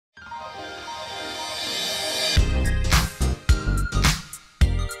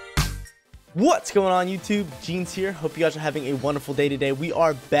What's going on YouTube? Jeans here. Hope you guys are having a wonderful day today. We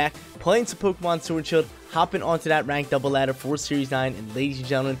are back playing some Pokemon Sword and Shield, hopping onto that ranked double ladder for Series 9, and ladies and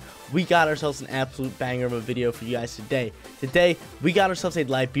gentlemen, we got ourselves an absolute banger of a video for you guys today. Today, we got ourselves a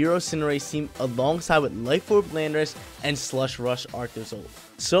Libero Cinderace team alongside with Life Orb Landorus and Slush Rush Arctozolt.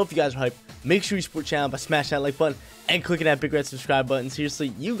 So if you guys are hyped, make sure you support the channel by smashing that like button and clicking that big red subscribe button.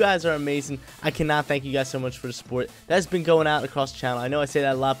 Seriously, you guys are amazing. I cannot thank you guys so much for the support that has been going out across the channel. I know I say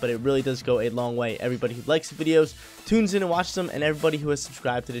that a lot, but it really does go a long way. Everybody who likes the videos, tunes in and watches them, and everybody who has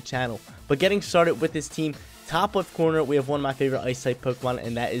subscribed to the channel. But getting started with this team, top left corner, we have one of my favorite ice type Pokemon,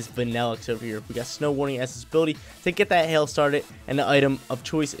 and that is Vanilluxe over here. We got Snow Warning as its ability to get that hail started, and the item of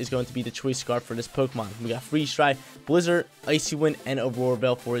choice is going to be the Choice Scarf for this Pokemon. We got Freeze Strike, Blizzard, Icy Wind, and Aurora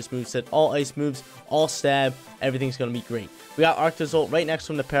Veil for his moveset. All ice moves, all stab, everything's going to be great. We got Arctozolt right next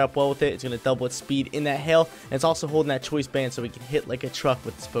to him to pair up well with it. It's going to double its speed in that hail, and it's also holding that Choice Band so we can hit like a truck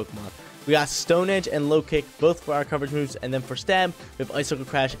with this Pokemon. We got Stone Edge and Low Kick, both for our coverage moves, and then for stab, we have Icicle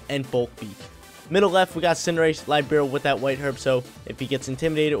Crash and Bulk Beak. Middle left, we got Cinderace, Libero with that white herb, so if he gets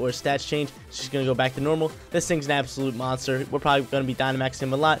intimidated or his stats change, it's just going to go back to normal. This thing's an absolute monster. We're probably going to be Dynamaxing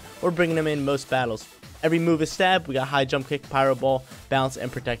him a lot or bringing him in most battles. Every move is stab. We got High Jump Kick, Pyro Ball, Bounce,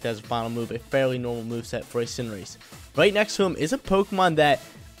 and Protect as a final move. A fairly normal moveset for a Cinderace. Right next to him is a Pokemon that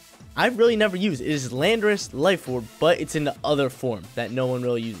I really never use. It is Landorus Life Orb, but it's in the other form that no one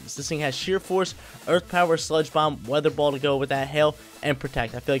really uses. This thing has Sheer Force, Earth Power, Sludge Bomb, Weather Ball to go with that Hail, and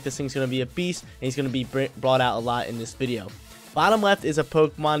Protect. I feel like this thing's going to be a beast, and he's going to be brought out a lot in this video. Bottom left is a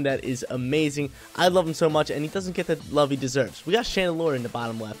Pokemon that is amazing. I love him so much, and he doesn't get the love he deserves. We got Chandelure in the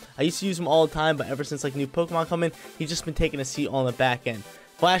bottom left. I used to use him all the time, but ever since like new Pokemon come in, he's just been taking a seat on the back end.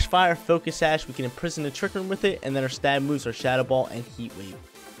 Flash Fire, Focus Sash, we can Imprison the Trick Room with it, and then our stab moves are Shadow Ball and Heat Wave.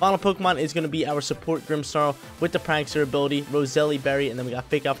 Final Pokemon is going to be our support Grimmsnarl with the Prankster ability, Roselli Berry, and then we got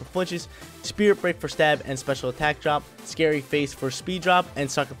Fake Out for flinches, Spirit Break for stab and special attack drop, Scary Face for speed drop, and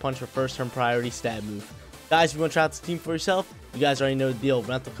Sucker Punch for first turn priority stab move. Guys, if you want to try out the team for yourself, you guys already know the deal.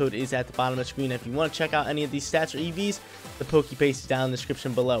 Rental code is at the bottom of the screen. If you want to check out any of these stats or EVs, the PokePaste is down in the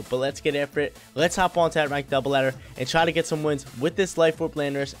description below. But let's get after it. Let's hop onto that ranked double ladder and try to get some wins with this Life Orb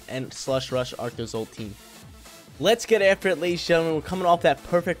Landorus and Slush Rush Arctozolt team. Let's get after it, ladies and gentlemen. We're coming off that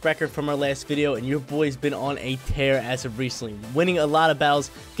perfect record from our last video, and your boy's been on a tear as of recently, winning a lot of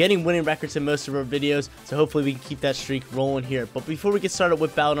battles, getting winning records in most of our videos, so hopefully we can keep that streak rolling here. But before we get started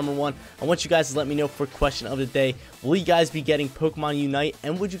with battle number 1, I want you guys to let me know for question of the day, will you guys be getting Pokemon Unite,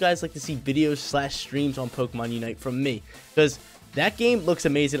 and would you guys like to see videos / streams on Pokemon Unite from me? Because that game looks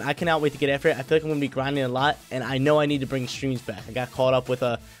amazing. I cannot wait to get after it. I feel like I'm going to be grinding a lot, and I know I need to bring streams back. I got caught up with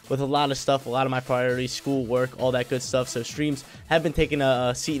a lot of stuff, a lot of my priorities, school, work, all that good stuff. So streams have been taking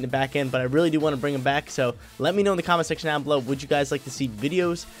a seat in the back end, but I really do want to bring them back. So let me know in the comment section down below, would you guys like to see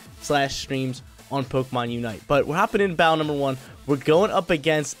videos / streams on Pokemon Unite? But we're hopping into battle number 1. We're going up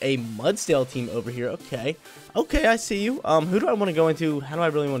against a Mudsdale team over here. Okay, I see you. Who do I want to go into? How do I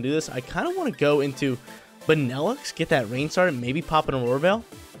really want to do this? I kind of want to go into Vanilluxe, get that rain started, maybe pop an Aurora Veil.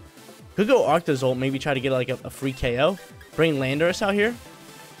 Could go Arctozolt, maybe try to get like a free KO. Bring Landorus out here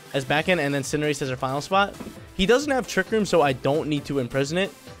as back end, and then Cinderace as our final spot. He doesn't have Trick Room, so I don't need to Imprison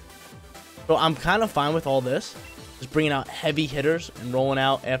it. So I'm kind of fine with all this. Just bringing out heavy hitters and rolling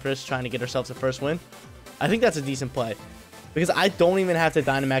out after us, trying to get ourselves a first win. I think that's a decent play, because I don't even have to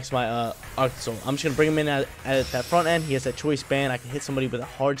Dynamax my Arctozolt. I'm just going to bring him in at that front end. He has that Choice Band. I can hit somebody with a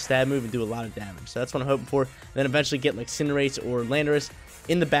hard stab move and do a lot of damage. So that's what I'm hoping for. And then eventually get like Cinderace or Landorus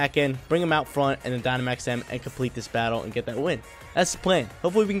in the back end, bring them out front, and then Dynamax them and complete this battle and get that win. That's the plan.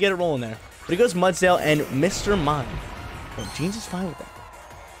 Hopefully we can get it rolling there. But he goes Mudsdale and Mr. Mime. Oh, Jeans is fine with that.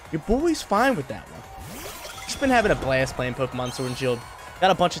 Your boy's fine with that one. He's been having a blast playing Pokemon Sword and Shield.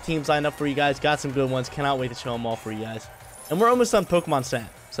 Got a bunch of teams lined up for you guys. Got some good ones. Cannot wait to show them all for you guys. And we're almost done Pokemon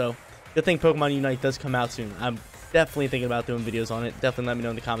Snap, so good thing Pokemon Unite does come out soon. I'm definitely thinking about doing videos on it. Definitely let me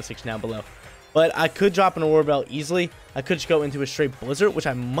know in the comment section down below. But I could drop an Aurora Veil easily. I could just go into a straight Blizzard, which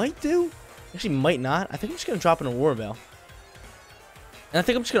I might do. Actually, might not. I think I'm just going to drop an Aurora Veil. And I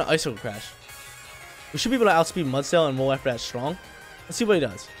think I'm just going to Icicle Crash. We should be able to outspeed Mudsdale and roll after that strong. Let's see what he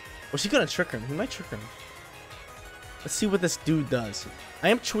does. Or is he going to Trick him? He might Trick him. Let's see what this dude does. I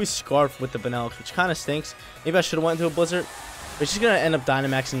am Choice Scarf with the Vanilluxe, which kind of stinks. Maybe I should have went into a Blizzard. But she's going to end up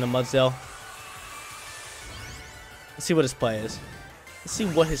Dynamaxing the Mudsdale. Let's see what his play is. Let's see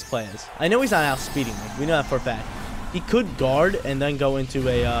what his play is. I know he's not outspeeding me. We know that for a fact. He could guard and then go into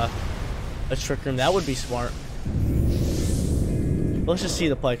a Trick Room. That would be smart. But let's just see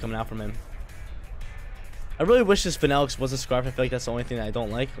the play coming out from him. I really wish this Vanilluxe was a Scarf. I feel like that's the only thing that I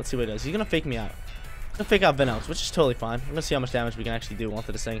don't like. Let's see what he does. He's going to fake me out. Gonna fake out Vanilluxe, which is totally fine. I'm gonna see how much damage we can actually do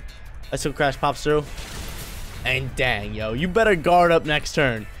onto this thing. Icicle Crash pops through. And dang, yo, you better guard up next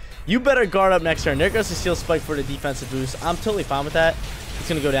turn. You better guard up next turn. There goes the Steel Spike for the defensive boost. I'm totally fine with that. It's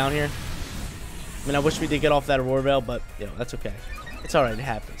gonna go down here. I mean, I wish we did get off that Aurora Veil, but, you know, that's okay. It's alright, it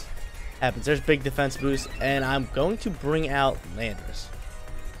happens. There's big defense boost, and I'm going to bring out Landorus.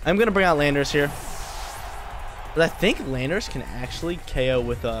 I'm gonna bring out Landorus here. But I think Landorus can actually KO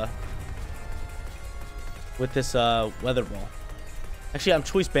with this Weather Ball. Actually, I'm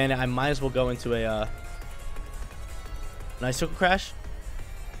Choice Bandit. I might as well go into an Icicle Crash.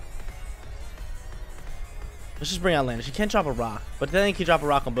 Let's just bring out Landorus. He can't drop a rock, but then he can drop a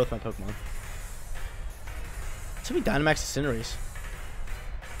rock on both my Pokemon. So we Dynamax Cinderace.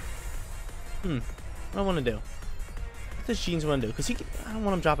 What do I want to do? What does Jeans want to do? Because I don't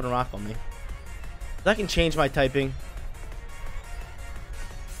want him dropping a rock on me. I can change my typing.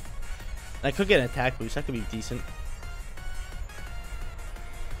 And I could get an attack boost. That could be decent.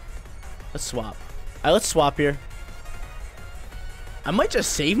 Let's swap. Alright, let's swap here. I might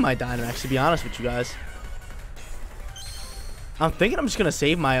just save my Dynamax, to be honest with you guys. I'm thinking I'm just going to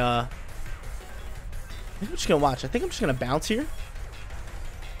save my, I think I'm just going to watch. I think I'm just going to bounce here.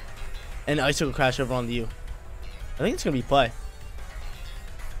 And Icicle Crash over onto you. I think it's going to be play.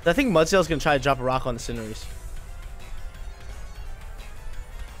 I think Mudsail's going to try to drop a rock on the Cinderace.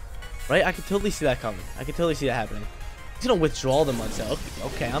 Right? I can totally see that coming. I can totally see that happening. He's going to withdraw the Mudsail.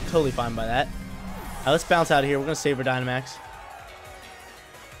 Okay, I'm totally fine by that. Alright, let's bounce out of here. We're going to save our Dynamax.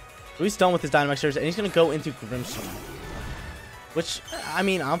 He's done with his Dynamax surge, and he's going to go into Grimmsnarl. Which, I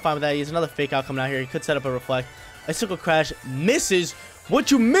mean, I'm fine with that. He has another Fake Out coming out here. He could set up a Reflect. Icicle Crash misses. What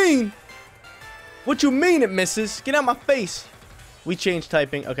you mean? What you mean it misses? Get out my face. We changed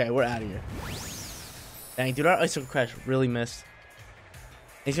typing. Okay, we're out of here. Dang, dude, our Icicle Crash really missed.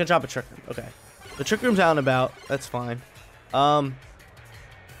 He's going to drop a Trick Room. Okay. The Trick Room's out and about. That's fine.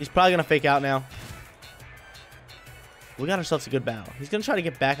 He's probably going to Fake Out now. We got ourselves a good battle. He's going to try to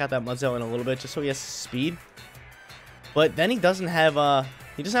get back out that Mudsail in a little bit just so he has speed. But then he doesn't have a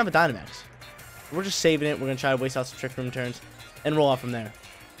Dynamax. We're just saving it. We're going to try to waste out some Trick Room turns and roll off from there.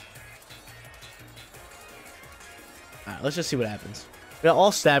 Alright, let's just see what happens. We got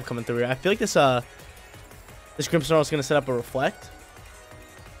all Stab coming through here. I feel like this Grimmsnarl is going to set up a Reflect.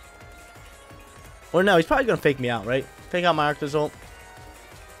 Or no, he's probably going to fake me out, right? Fake out my Arctozolt.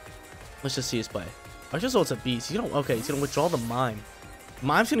 Let's just see his play. Arctozolt's a beast. He's going to withdraw the Mime.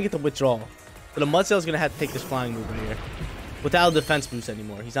 Mime's going to get the withdrawal. But the Mudsail's going to have to take this flying move right here. Without a defense boost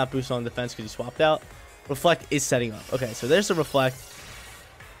anymore. He's not boosted on defense because he swapped out. Reflect is setting up. Okay, so there's the Reflect.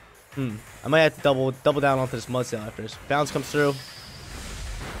 I might have to double down onto this Mudsail after this. Bounce comes through.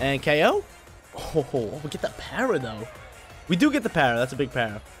 And KO? Oh, we get that para though. We do get the para. That's a big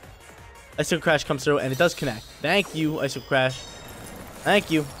para. Icicle Crash comes through and it does connect. Thank you, Icicle Crash.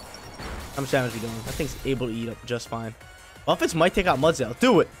 Thank you. How much damage are we doing? That thing's able to eat up just fine. Buffets might take out Mudsail.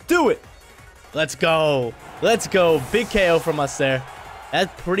 Do it. Do it. Let's go. Let's go. Big KO from us there.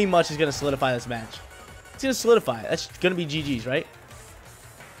 That pretty much is going to solidify this match. It's going to solidify it. That's going to be GG's, right?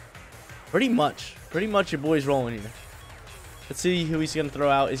 Pretty much. Pretty much your boy's rolling here. Let's see who he's going to throw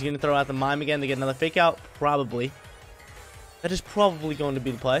out. Is he going to throw out the Mime again to get another Fake Out? Probably. That is probably going to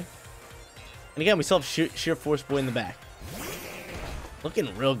be the play. And again, we still have Sheer Force Boy in the back.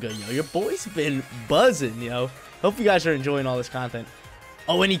 Looking real good, yo. Your boy's been buzzing, yo. Hope you guys are enjoying all this content.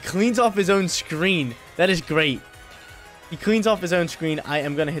 Oh, and he cleans off his own screen. That is great. He cleans off his own screen. I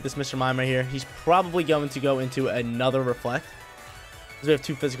am going to hit this Mr. Mime right here. He's probably going to go into another Reflect. Because we have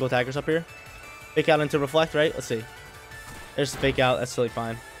two physical attackers up here. Fake Out into Reflect, right? Let's see. There's the Fake Out. That's totally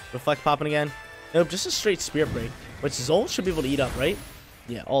fine. Reflect popping again. Nope, just a straight Spirit Break. Which Zolt should be able to eat up, right?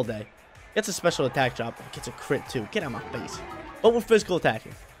 Yeah, all day. Gets a special attack drop. Gets a crit, too. Get out of my face. But we're physical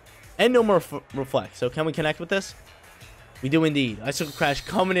attacking. And no more Reflect. So can we connect with this? We do indeed. Icicle Crash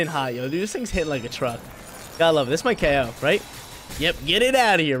coming in hot, yo. Dude, this thing's hitting like a truck. Gotta love it. This might KO, right? Yep, get it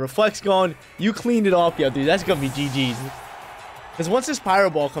out of here. Reflect's gone. You cleaned it off, yo, dude. That's gonna be GG's. Because once this Pyro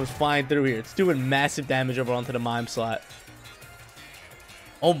Ball comes flying through here, it's doing massive damage over onto the Mime slot.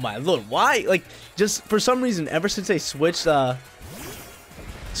 Oh my lord, why? Like, just for some reason, ever since they switched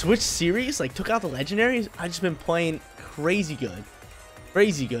series, like took out the legendaries, I've just been playing crazy good.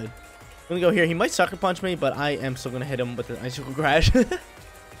 Crazy good. I'm gonna go here. He might Sucker Punch me, but I am still gonna hit him with the Icicle Crash.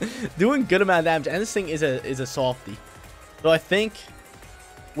 Doing good amount of damage, and this thing is a softie. So I think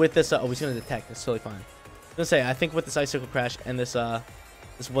with this, oh, he's gonna detect. That's totally fine. I'm gonna say I think with this Icicle Crash and this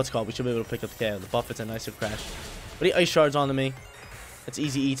what's called, we should be able to pick up the KO. The Buffets and Icicle Crash. But he Ice Shards onto me. That's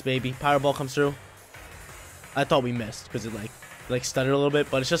easy eats, baby. Pyro Ball comes through. I thought we missed because it like stuttered a little bit,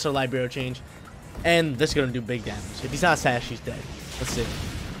 but it's just a Libero change. And this is going to do big damage. If he's not Sash, he's dead. Let's see.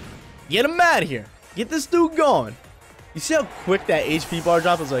 Get him out of here. Get this dude going. You see how quick that HP bar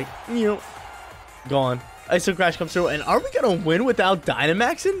drop was like, you know, gone. Icicle Crash comes through. And are we going to win without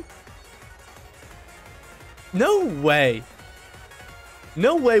Dynamaxing? No way.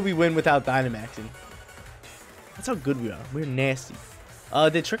 No way we win without Dynamaxing. That's how good we are. We're nasty.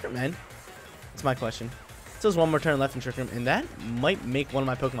 Did Trick Room end? That's my question. Still has one more turn left in Trick Room, and that might make one of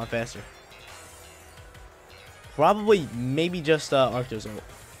my Pokemon faster. Probably, maybe just Arctozolt.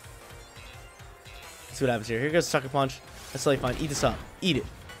 Let's see what happens here. Here goes Sucker Punch. That's totally fine. Eat this up. Eat it.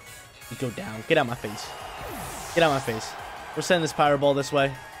 You go down. Get out my face. Get out my face. We're sending this Pyro Ball this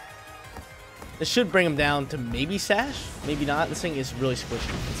way. This should bring him down to maybe Sash. Maybe not. This thing is really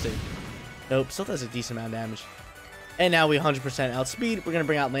squishy. Let's see. Nope. Still does a decent amount of damage. And now we 100% outspeed. We're going to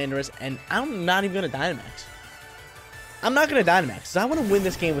bring out Landorus. And I'm not even going to Dynamax. I'm not going to Dynamax. Because I want to win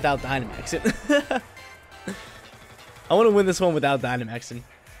this game without Dynamaxing. I want to win this one without Dynamaxing.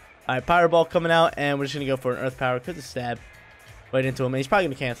 Alright, Pyro Ball coming out. And we're just going to go for an Earth Power. Because of stab right into him. And he's probably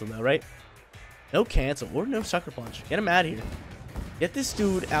going to cancel though, right? No cancel. Or no Sucker Punch. Get him out of here. Get this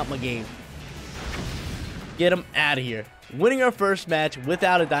dude out my game. Get him out of here. Winning our first match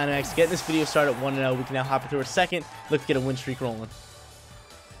without a Dynamax. Getting this video started at 1-0. We can now hop into our second. Let's get a win streak rolling.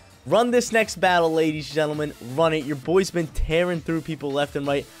 Run this next battle, ladies and gentlemen. Run it. Your boy's been tearing through people left and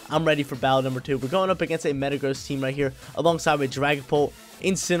right. I'm ready for battle number 2. We're going up against a Metagross team right here, alongside with Dragapult,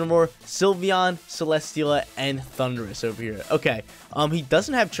 Incineroar, Sylveon, Celesteela, and Thundurus over here. Okay, he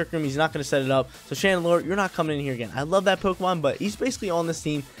doesn't have Trick Room. He's not going to set it up. So Chandelure, you're not coming in here again. I love that Pokemon, but he's basically on this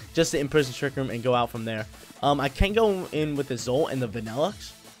team just to imprison Trick Room and go out from there. I can go in with the Zolt and the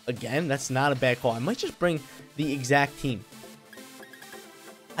Vanilluxe. Again, that's not a bad call. I might just bring the exact team.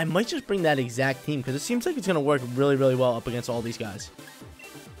 I might just bring that exact team because it seems like it's going to work really, really well up against all these guys.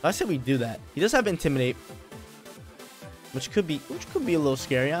 I said we do that. He does have Intimidate, which could be a little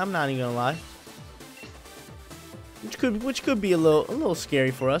scary. I'm not even gonna lie. Which could be a little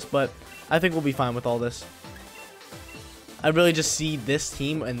scary for us, but I think we'll be fine with all this. I really just see this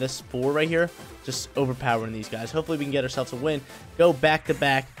team and this 4 right here just overpowering these guys. Hopefully we can get ourselves a win. Go back to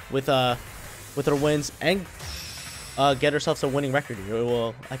back with our wins and get ourselves a winning record here. It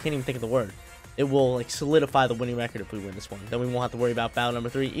will, I can't even think of the word. It will like solidify the winning record if we win this one. Then we won't have to worry about battle number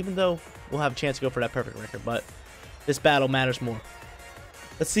 3, even though we'll have a chance to go for that perfect record. But this battle matters more.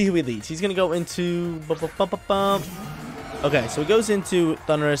 Let's see who he leads. He's gonna go into okay, so he goes into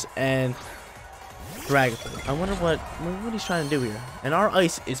Thundurus and Dragapult. I wonder what he's trying to do here. And our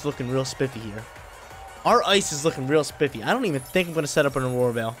ice is looking real spiffy here. Our ice is looking real spiffy. I don't even think I'm gonna set up an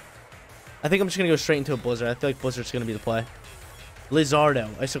Aurora Veil. I think I'm just gonna go straight into a Blizzard. I feel like Blizzard's gonna be the play. Lizardo,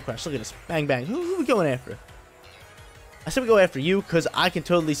 Icicle Crash. Look at this. Bang, bang. Who are we going after? I said we go after you because I can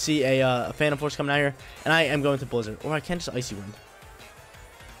totally see a Phantom Force coming out here. And I am going to Blizzard. Or I can just Icy Wind.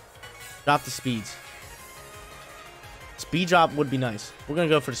 Drop the speeds. Speed drop would be nice. We're going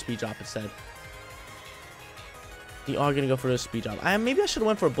to go for the speed drop instead. We are going to go for the speed drop. Maybe I should have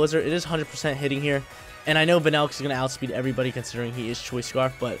went for a Blizzard. It is 100% hitting here. And I know Vanilluxe is going to outspeed everybody considering he is Choice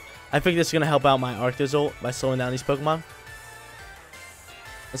Scarf. But I think this is going to help out my Arctozolt by slowing down these Pokemon.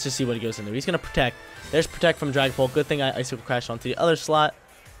 Let's just see what he goes into. He's going to Protect. There's Protect from Dragapult. Good thing I Icicle Crash onto the other slot.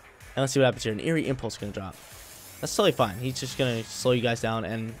 And let's see what happens here. An Eerie Impulse is going to drop. That's totally fine. He's just going to slow you guys down,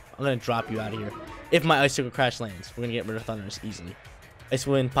 and I'm going to drop you out of here. If my Icicle Crash lands, we're going to get rid of Thundurus easily. Ice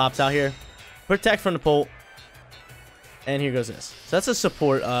Wind pops out here. Protect from the Pult. And here goes this. So that's a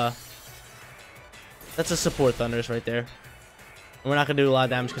support, Thundurus right there. And we're not going to do a lot of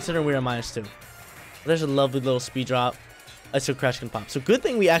damage, considering we're at -2. But there's a lovely little speed drop. Icicle Crash can pop. So good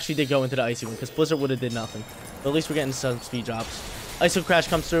thing we actually did go into the Icy Wind, because Blizzard would have did nothing. But at least we're getting some speed drops. Icicle Crash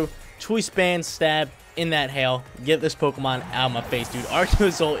comes through. Choice Band, stab in that hail. Get this Pokemon out of my face, dude.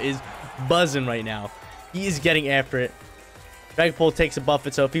 Arctozolt is buzzing right now. He is getting after it. Dragapult takes a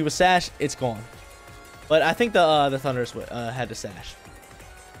buffet, so if he was Sash, it's gone. But I think the Thundurus had the Sash.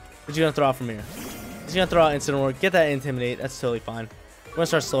 What's he gonna throw out from here? He's gonna throw out Incineroar. Get that Intimidate. That's totally fine. We're gonna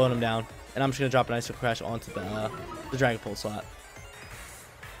start slowing him down. And I'm just going to drop an Icicle Crash onto the Dragapult slot.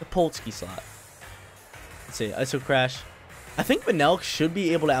 The Poltsky slot. Let's see. Icicle Crash. I think Vanilluxe should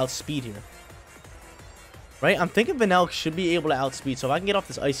be able to outspeed here. Right? I'm thinking Vanilluxe should be able to outspeed. So if I can get off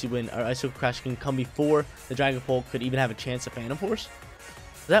this Icy Wind, our Icicle Crash can come before the Dragapult could even have a chance at Phantom Force.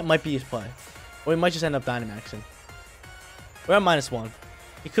 So that might be his play. Or he might just end up Dynamaxing. We're at -1.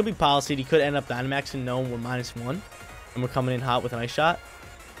 He could be Policy. He could end up Dynamaxing knowing we're -1. And we're coming in hot with an Ice Shot.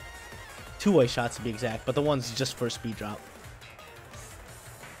 2 Ice Shots to be exact, but the one's just for a speed drop.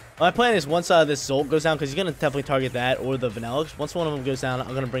 My plan is once this Zolt goes down, because he's going to definitely target that or the Vanilluxe. Once one of them goes down, I'm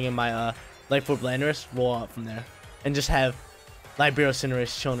going to bring in my Life Orb Landorus, roll out from there. And just have Libero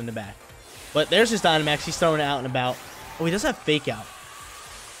Cinderace chilling in the back. But there's his Dynamax. He's throwing it out and about. Oh, he does have Fake Out.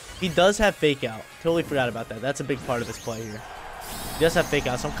 He does have Fake Out. Totally forgot about that. That's a big part of this play here. He does have Fake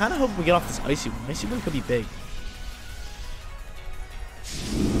Out. So I'm kind of hoping we get off this Icy Wind. Icy Wind could be big.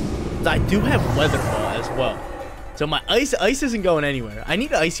 I do have Weather Ball as well. So my Ice isn't going anywhere. I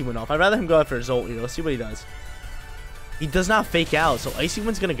need an Icy Wind off. I'd rather him go after a Zolt here. Let's see what he does. He does not Fake Out. So Icy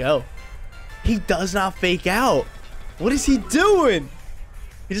Wind's going to go. He does not Fake Out. What is he doing?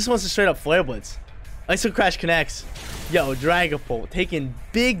 He just wants to straight up Flare Blitz. Icicle Crash connects. Yo, Dragapult taking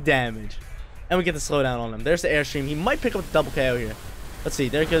big damage. And we get the slowdown on him. There's the Airstream. He might pick up the double KO here. Let's see.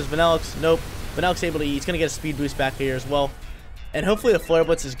 There goes Vanilluxe. Nope. Vanilluxe able to eat. He's going to get a speed boost back here as well. And hopefully the Flare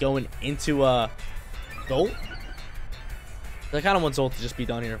Blitz is going into Zolt. I kind of want Zolt to just be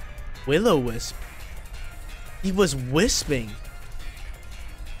done here. Will-O-Wisp. He was wisping.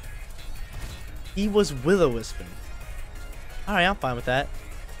 He was Will-O-Wisping. Alright, I'm fine with that.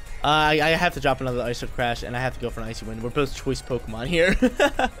 I have to drop another Icicle Crash, and I have to go for an Icy Wind. We're both choice Pokemon here.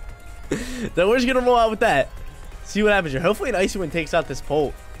 So we're just going to roll out with that. See what happens here. Hopefully an Icy Wind takes out this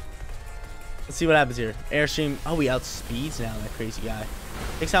Bolt. Let's see what happens here. Airstream. Oh, he outspeeds now, that crazy guy.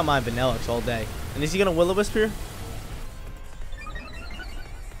 Takes out my Vanilluxe all day. And is he going to Will-O-Wisp here?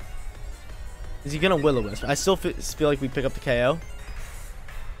 Is he going to Will-O-Wisp? I still feel like we pick up the KO.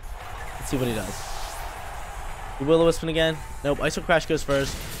 Let's see what he does. We Will-O-Wisping again. Nope. Icicle Crash goes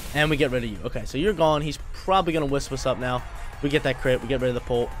first. And we get rid of you. Okay, so you're gone. He's probably going to Wisp us up now. We get that crit. We get rid of the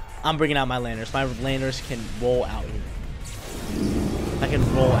Bolt. I'm bringing out my Landorus. My Landorus can roll out here. I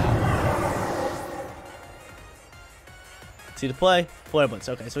can roll out. See the play? Flare Blitz.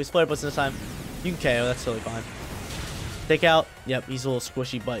 Okay, so he's Flare Blitz this time. You can KO. That's totally fine. Take out. Yep, he's a little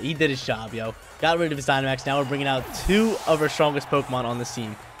squishy, but he did his job, yo. Got rid of his Dynamax. Now we're bringing out two of our strongest Pokemon on this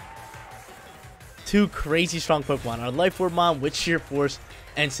team. Two crazy strong Pokemon. Our Life Orb Mom with Sheer Force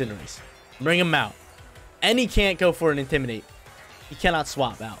and Cinderace. Bring him out. And he can't go for an Intimidate. He cannot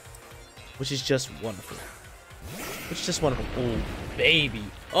swap out. Which is just wonderful. Which is just wonderful. Oh, baby.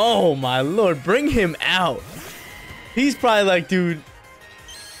 Oh, my lord. Bring him out. He's probably like, dude,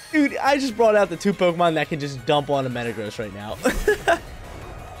 I just brought out the two Pokemon that can just dump on a Metagross right now.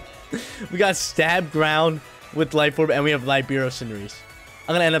 We got Stab Ground with Life Orb, and we have Libero Cinderace.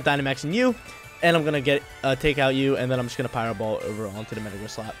 I'm going to end up Dynamaxing you. And I'm going to take out you, and then I'm just going to Pyro Ball over onto the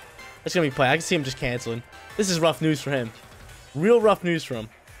Metagross slot. That's going to be play. I can see him just canceling. This is rough news for him. Real rough news for him.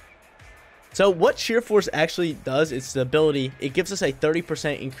 So what Sheer Force actually does is the ability. It gives us a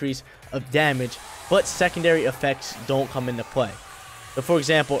 30% increase of damage, but secondary effects don't come into play. So for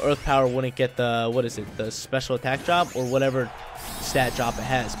example, Earth Power wouldn't get the, what is it, the special attack drop or whatever stat drop it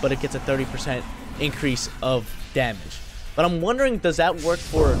has, but it gets a 30% increase of damage. But I'm wondering, does that work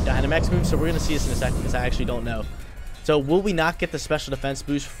for Dynamax moves? So we're going to see this in a second because I actually don't know. So will we not get the special defense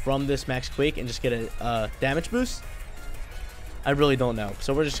boost from this Max Quake and just get a damage boost? I really don't know.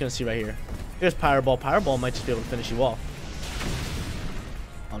 So we're just going to see right here. Here's Pyro Ball. Pyro Ball might just be able to finish you off.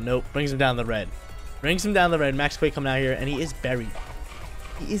 Oh, nope. Brings him down the red. Brings him down the red. Max Quake coming out here, and he is buried.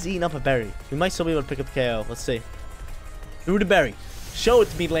 He is eating up a berry. We might still be able to pick up the KO. Let's see. Through the berry. Show it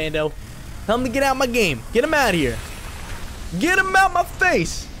to me, Lando. Tell him to get out my game. Get him out of here. Get him out my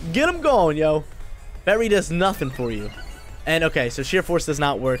face. Get him going, yo. Berry does nothing for you. And okay, so Sheer Force does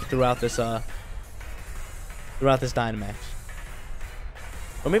not work throughout this Dynamax.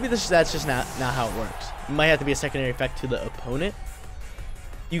 Or maybe that's just not how it works. It might have to be a secondary effect to the opponent.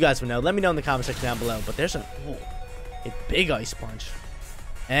 You guys would know. Let me know in the comment section down below. But there's a big Ice Punch.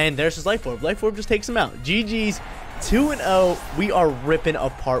 And there's his Life Orb. Life Orb just takes him out. GG's. 2-0. We are ripping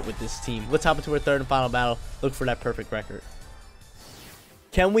apart with this team. Let's hop into our third and final battle. Look for that perfect record.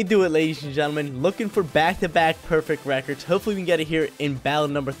 Can we do it, ladies and gentlemen? Looking for back-to-back perfect records. Hopefully we can get it here in battle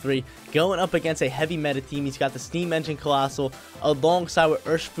number 3. Going up against a heavy meta team. He's got the Steam Engine Colossal alongside with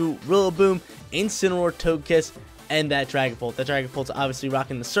Urshifu, Rillaboom, Incineroar, Togekiss, and that Dragapult. That Dragapult's obviously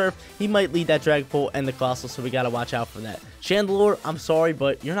rocking the Surf. He might lead that Dragapult and the Colossal, so we got to watch out for that. Chandelure, I'm sorry,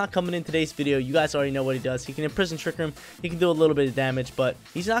 but you're not coming in today's video. You guys already know what he does. He can Imprison Trick Room. He can do a little bit of damage, but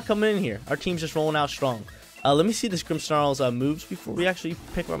he's not coming in here. Our team's just rolling out strong. Let me see this Grimmsnarl's moves before we actually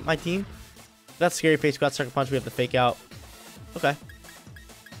pick up my team. We got Scary Face, we got Sucker Punch, we have the Fake Out. Okay.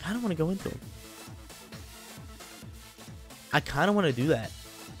 I kind of want to go into him. I kind of want to do that.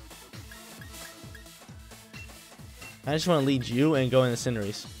 I just want to lead you and go into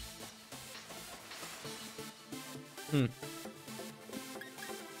Cinderace.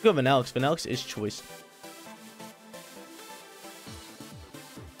 Go Vanilluxe. Vanilluxe is choice.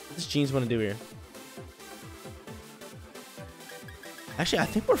 What does Jeans want to do here? Actually, I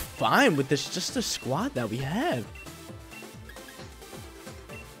think we're fine with this, just the squad that we have.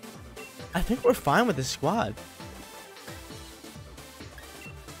 I think we're fine with this squad.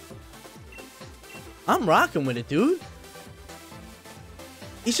 I'm rocking with it, dude.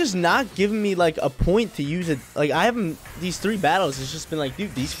 He's just not giving me like a point to use it. Like, I haven't, these 3 battles, it's just been like,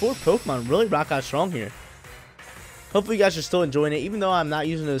 dude, these 4 Pokemon really rock out strong here. Hopefully you guys are still enjoying it, even though I'm not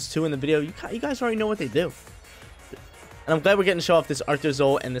using those 2 in the video. You guys already know what they do. And I'm glad we're getting to show off this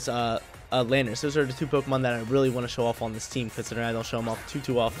Arctozolt and this Landorus. Those are the 2 Pokemon that I really want to show off on this team, considering I don't show them off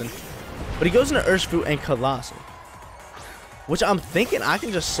too often. But he goes into Urshifu and Colossal, which I'm thinking I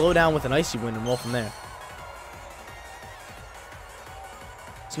can just slow down with an Icy Wind and roll from there.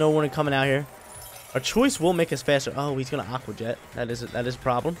 Snow Warning coming out here. Our choice will make us faster. Oh, he's gonna Aqua Jet. That is a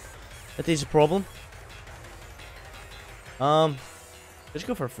problem. That is a problem. Let's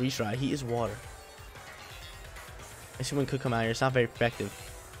go for a Freeze Dry. He is water. Icy Wind could come out here. It's not very effective.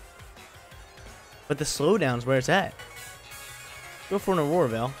 But the slowdown's where it's at. Go for an Aurora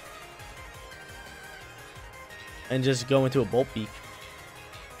Veil. And just go into a Bolt Beak.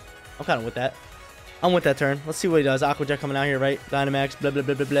 I'm kind of with that. I'm with that turn. Let's see what he does. Aqua Jet coming out here, right? Dynamax, blah, blah,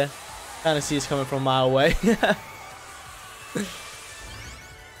 blah, blah, blah. Kind of see it's coming from a mile away.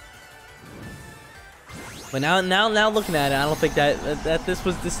 But now looking at it, I don't think that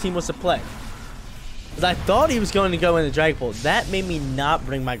this team was to play. Because I thought he was going to go into Dragon Bolt. That made me not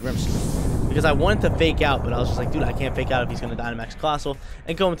bring my Grimmsnarl. Because I wanted to fake out, but I was just like, dude, I can't fake out if he's going to Dynamax Colossal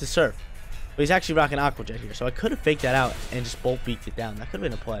and go into Surf. But he's actually rocking Aqua Jet here, so I could have faked that out and just Bolt Beaked it down. That could have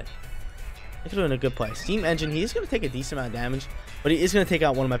been a play. That could have been a good play. Steam Engine, he is going to take a decent amount of damage, but he is going to take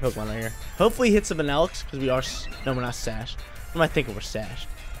out one of my Pokemon right here. Hopefully he hits the Vanilluxe, because we are... No, we're not Sash. What am I thinking? We're Sash.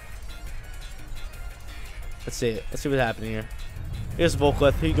 Let's see it. Let's see what's happening here. Here's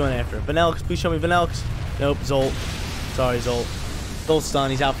Volclith. Who are you going after? Vanilluxe. Please show me Vanilluxe. Nope. Zolt. Sorry, Zolt. Zolt's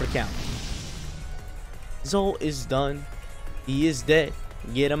done. He's out for the count. Zolt is done. He is dead.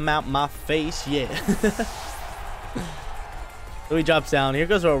 Get him out my face. Yeah. So he drops down. Here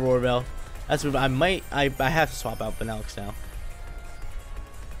goes our Aurora Veil. That's what I have to swap out Vanilluxe now.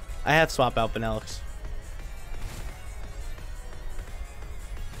 I have to swap out Vanilluxe.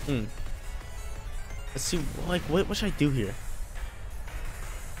 Let's see, like, what should I do here?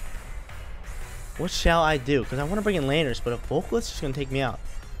 What shall I do? Because I want to bring in Landorus, but a Volclith's just going to take me out.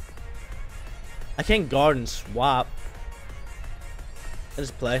 I can't guard and swap.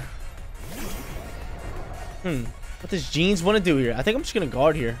 Let's play. What does Jeans want to do here? I think I'm just going to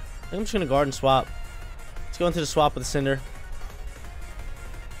guard here. I think I'm just going to guard and swap. Let's go into the swap with the Cinder.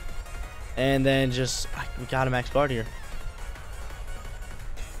 And then just... we got to max guard here.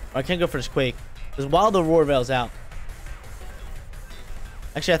 Or I can't go for this Quake. Because while the Aurora Veil's out.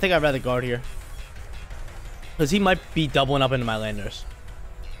 Actually, I think I'd rather guard here. Because he might be doubling up into my Landorus.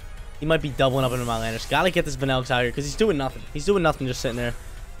 He might be doubling up into my Landorus. Gotta get this Vanilluxe out here because he's doing nothing. He's doing nothing just sitting there.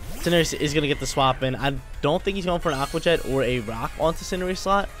 Cinderace is going to get the swap in. I don't think he's going for an Aqua Jet or a Rock onto Cinderace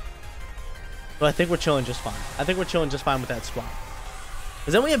slot. But I think we're chilling just fine. I think we're chilling just fine with that swap.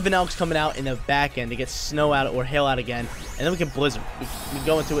 Because then we have Vanilluxe coming out in the back end to get Snow out or Hail out again. And then we can Blizzard. We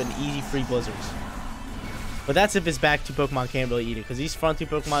go into it in easy free Blizzards. But that's if his back 2 Pokemon can't really eat it. Because these front 2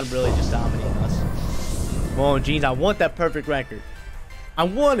 Pokemon really just dominating us. Come on, Jeans. I want that perfect record. I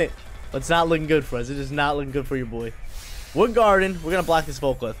want it. But it's not looking good for us. It is not looking good for your boy. We're guarding. We're going to block this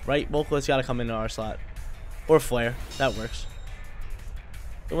Volclith, right? Volclith's got to come into our slot. Or Flare. That works.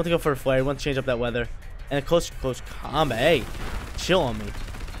 We want to go for a Flare. We want to change up that weather. And a close combat. Hey, chill on me.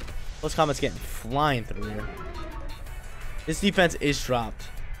 Close combat's getting flying through here. This defense is dropped.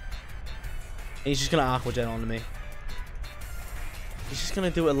 And he's just going to Aqua Jet onto me. He's just going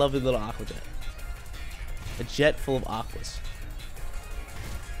to do a lovely little Aqua Jet. A jet full of Aquas.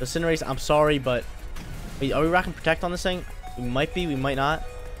 So Cinderace, I'm sorry, but... Wait, are we rocking Protect on this thing? We might be, we might not.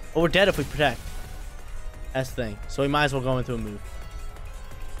 But we're dead if we Protect. That's the thing. So we might as well go into a move.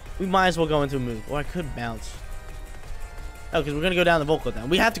 We might as well go into a move. Or I could bounce. Oh, because we're going to go down the Volclith now.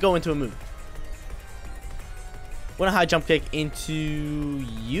 We have to go into a move. We're going to high jump kick into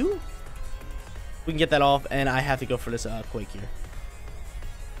you. We can get that off, and I have to go for this Quake here.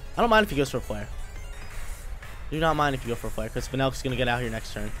 I don't mind if he goes for a Flare. Do not mind if you go for a Flare, because Vanilluxe is going to get out here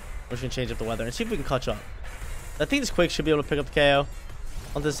next turn. We're just going to change up the weather and see if we can catch up. I think this Quake should be able to pick up the KO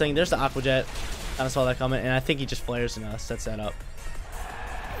on this thing. There's the Aqua Jet. Kind of saw that coming, and I think he just flares and sets that up.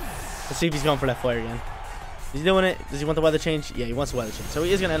 Let's see if he's going for that Flare again. Is he doing it? Does he want the weather change? Yeah, he wants the weather change. So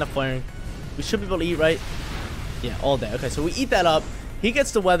he is going to end up flaring. We should be able to eat, right? Yeah, all day. Okay, so we eat that up. He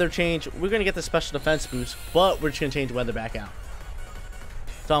gets the weather change. We're going to get the special defense boost, but we're just going to change weather back out.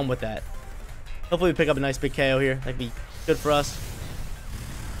 So I'm with that. Hopefully we pick up a nice big KO here. That'd be good for us.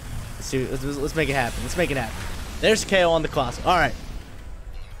 Let's see. Let's make it happen. Let's make it happen. There's KO on the Colossal. All right.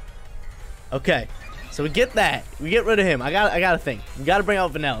 Okay. So we get that. We get rid of him. I got to think. We got to bring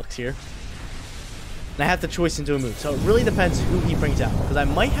out Vanilluxe here. And I have to choice into a move. So it really depends who he brings out. Because I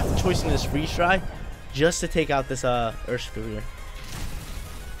might have to choice into this freeze try just to take out this Urshifu here.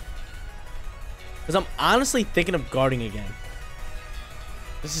 Because I'm honestly thinking of guarding again.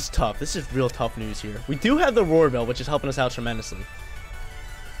 This is tough. This is real tough news here. We do have the Aurora Veil, which is helping us out tremendously.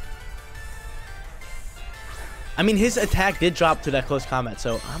 I mean, his attack did drop to that close combat,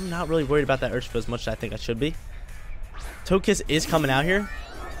 so I'm not really worried about that Urshifu as much as I think I should be. Togekiss is coming out here.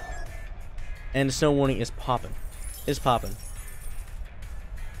 And the Snow Warning is popping. It's popping.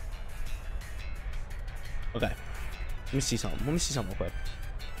 Okay. Let me see something. Let me see something real quick.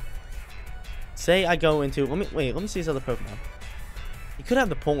 Say I go into... Let me see his other Pokemon. He could have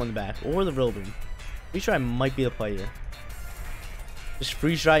the Pole in the back, or the Rillaboom. Freeze Dry might be the play here. Just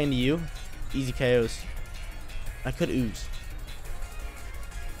Freeze Dry into you. Easy KOs. I could Ooze.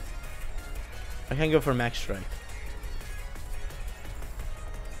 I can go for a Max Strike.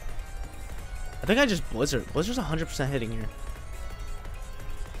 I think I just Blizzard. Blizzard's 100% hitting here.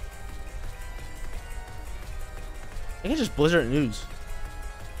 I think I just Blizzard and Ooze.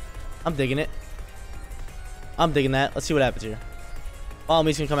 I'm digging it. I'm digging that. Let's see what happens here. Follow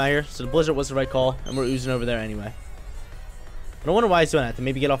me's gonna come out here. So the Blizzard was the right call, and we're oozing over there anyway. But I wonder why he's doing that. To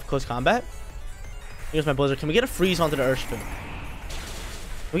maybe get off close combat? Here's my Blizzard. Can we get a freeze onto the Urshifu? Can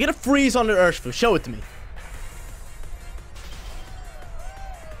we get a freeze onto the Urshifu? Show it to me.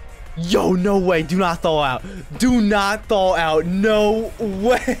 Yo, no way. Do not thaw out. Do not thaw out. No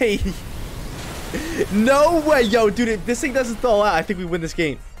way. No way. Yo, dude, if this thing doesn't thaw out, I think we win this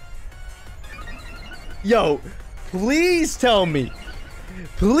game. Yo, please tell me.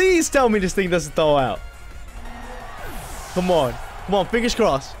 Please tell me this thing doesn't thaw out. Come on. Come on, fingers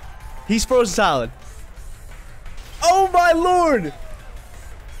crossed. He's frozen solid. Oh my lord!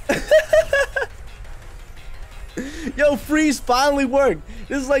 Yo, freeze finally worked.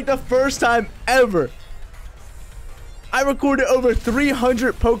 This is like the first time ever. I recorded over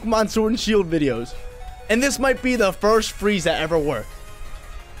 300 Pokemon Sword and Shield videos, and this might be the first freeze that ever worked.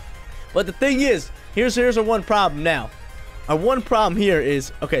 But the thing is, here's our one problem now. Our one problem here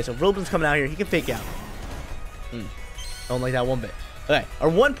is, okay, so Rillaboom's coming out here. He can fake out. Don't like that one bit. Okay, our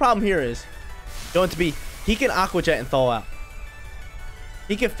one problem here is going to be he can Aqua Jet and thaw out.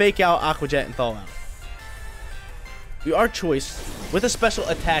 He can fake out Aqua Jet and thaw out. We are choice with a special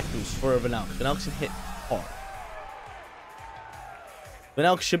attack boost for Vanilluxe. Vanilluxe can hit hard.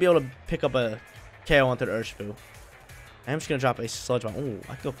 Vanilluxe should be able to pick up a KO onto the Urshifu. I'm just going to drop a Sludge Bomb. Ooh,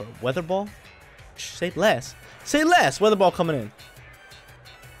 I can go for a Weather Ball. Say less. Say less. Weather Ball coming in.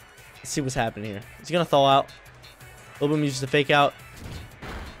 Let's see what's happening here. Is he going to thaw out? Lillaboom uses the fake out.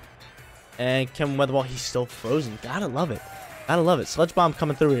 And Kevin Weather Ball, he's still frozen. Gotta love it. Gotta love it. Sludge Bomb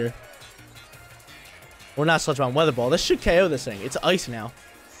coming through here. Or not Sludge Bomb, Weather Ball. This should KO this thing. It's ice now.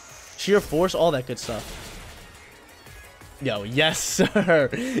 Sheer Force, all that good stuff. Yo, yes, sir.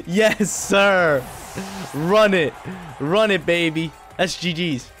 Yes, sir. Run it. Run it, baby. That's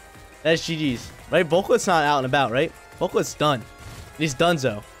GG's. That's GG's. Right? Volklet's not out and about, right? Volklet's done. He's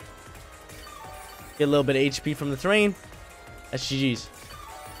donezo. Get a little bit of HP from the terrain. That's GG's.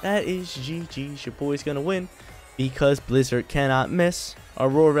 That is GG's. Your boy's gonna win because Blizzard cannot miss. Our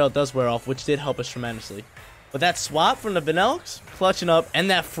Aurora Veil does wear off, which did help us tremendously. But that swap from the Vanilluxe, clutching up, and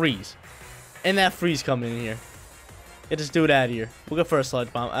that freeze. And that freeze coming in here. Get this dude out of here. We'll go for a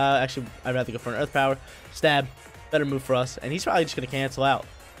Sludge Bomb. Actually, I'd rather go for an Earth Power. Stab. Better move for us. And he's probably just gonna cancel out.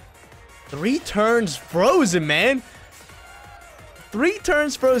 3 turns frozen, man. 3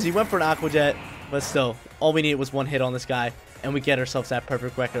 turns frozen. He went for an Aqua Jet, but still, all we needed was 1 hit on this guy. And we get ourselves that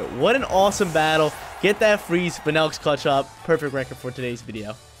perfect record. What an awesome battle. Get that freeze. Vanilluxe clutch up. Perfect record for today's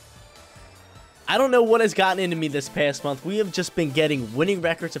video. I don't know what has gotten into me this past month. We have just been getting winning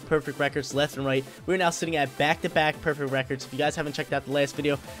records of perfect records left and right. We're now sitting at back-to-back perfect records. If you guys haven't checked out the last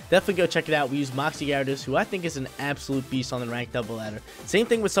video, definitely go check it out. We use Moxie Gyarados, who I think is an absolute beast on the ranked double ladder. Same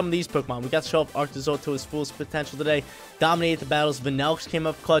thing with some of these Pokemon. We got to show off Arctozolt to his fullest potential today. Dominated the battles. Vanilluxe came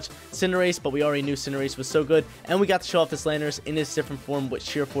up clutch. Cinderace, but we already knew Cinderace was so good. And we got to show off this Landorus in his different form with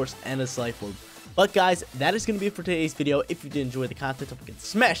Sheer Force and his Life Orb. But guys, that is going to be it for today's video. If you did enjoy the content, don't forget to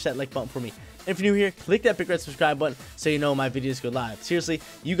smash that like button for me. And if you're new here, click that big red subscribe button so you know my videos go live. Seriously,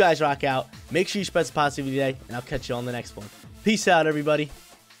 you guys rock out. Make sure you spread some positivity today, and I'll catch you on the next one. Peace out, everybody.